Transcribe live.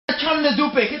Ciągnę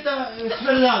dupę, chyba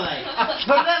spierdalaj.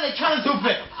 Spierdalaj, ciągnę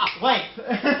dupę. Wait.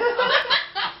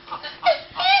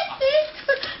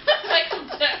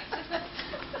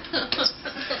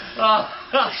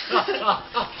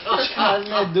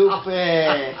 Ciągnę dupę.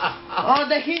 O,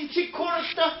 da Chińczyk,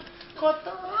 kurta.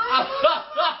 Kota.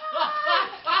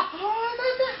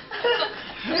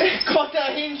 Kota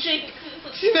Chińczyk.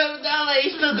 Spierdalaj,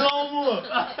 idź do domu.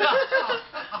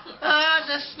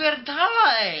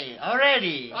 Spierdalaj already.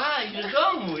 Idź do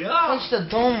domu, ja. Idź do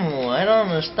domu, I don't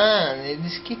understand.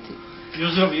 This kitty.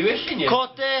 Już zrobiłeś czy nie?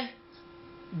 Kotę,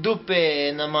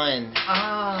 dupy na mind.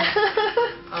 A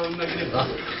on nagrywa.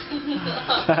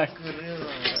 Tak.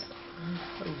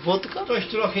 Wodka? Coś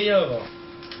trochę jego.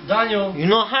 Daniu, You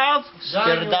know how?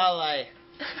 Spierdalaj.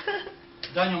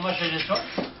 Daniu, masz jeszcze coś?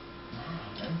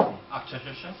 A chcesz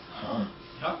jeszcze?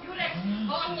 Co?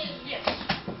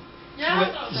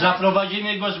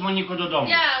 Zaprowadzimy go z Moniką do domu.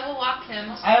 Yeah, we'll walk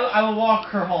him. I will walk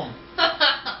her home.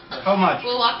 How much?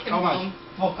 We'll walk him How much? home.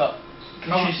 Walk up.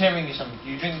 She's having you something.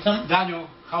 You drink some? Daniu,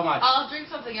 how much? I'll drink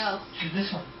something else.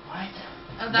 This one. Right.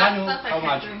 Oh, Daniel, that's I how can't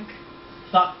much? drink.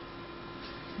 Stop.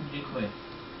 Dziękuję.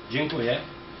 Dziękuję.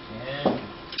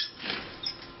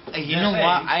 You know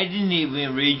what? I didn't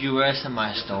even read you rest of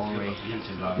my story.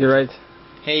 You're right.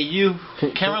 Hey, you.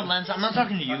 Camera lens. I'm not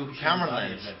talking to you. Camera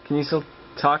lens. Can you still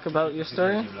talk about your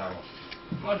story?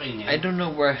 I don't know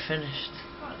where I finished.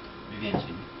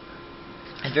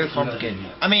 It's very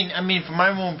complicated. I mean, from my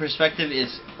own perspective,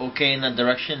 it's okay in that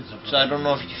direction. So I don't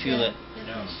know if you feel it.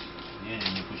 No.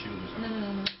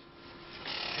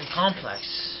 It's complex.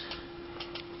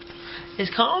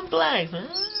 It's complex, man.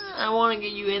 I want to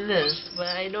get you in this, but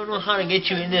I don't know how to get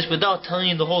you in this without telling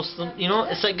you the whole story. You know,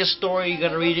 it's like a story. You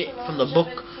gotta read it from the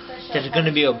book. There's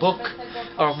gonna be a book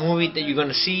or a movie that you're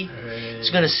gonna see. It's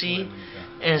gonna see,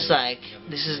 and it's like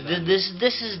this is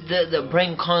the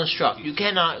brain construct. You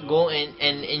cannot go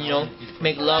and you know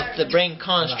make love to the brain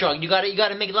construct. You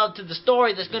gotta make love to the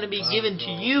story that's gonna be given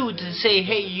to you to say,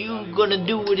 hey, you gonna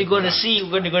do what you're gonna see.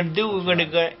 We're gonna do.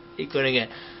 You're gonna get.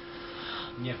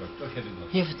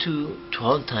 You have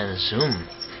 12 times zoom.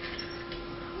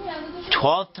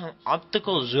 12 times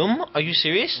optical zoom? Are you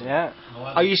serious? Yeah.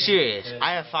 Are you serious?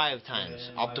 I have 5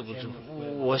 times optical zoom.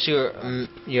 What's your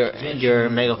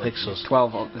megapixels?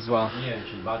 12 as well.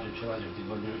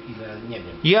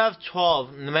 You have 12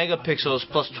 megapixels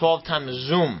plus 12 times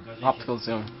zoom. Optical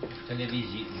zoom.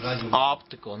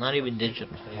 Optical, not even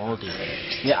digital. Holy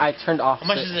shit. Yeah, I turned off. How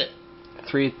much is it?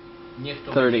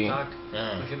 330. Yeah.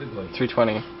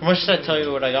 320. How much did I tell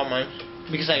you what I got mine?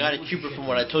 Because I got it cheaper from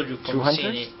what I told you from 200?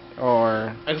 seeing it.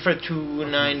 Or I got for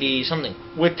 290 something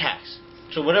with tax.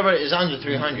 So whatever is under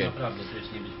 300.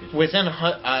 Within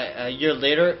a year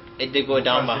later, it did go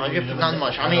down by 100, but not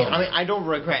much. I mean, I don't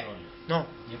regret. No,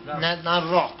 not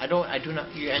at all. I do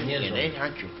not. You're ending it,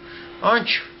 aren't you? Aren't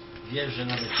you?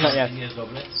 not yet.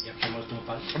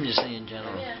 I'm just saying in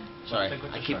general. Sorry.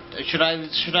 I keep. Should I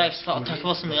talk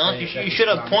about something else? You should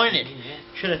have pointed.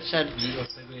 Should have said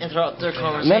interrupt their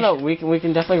conversation. No, we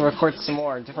can definitely record some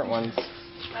more different ones.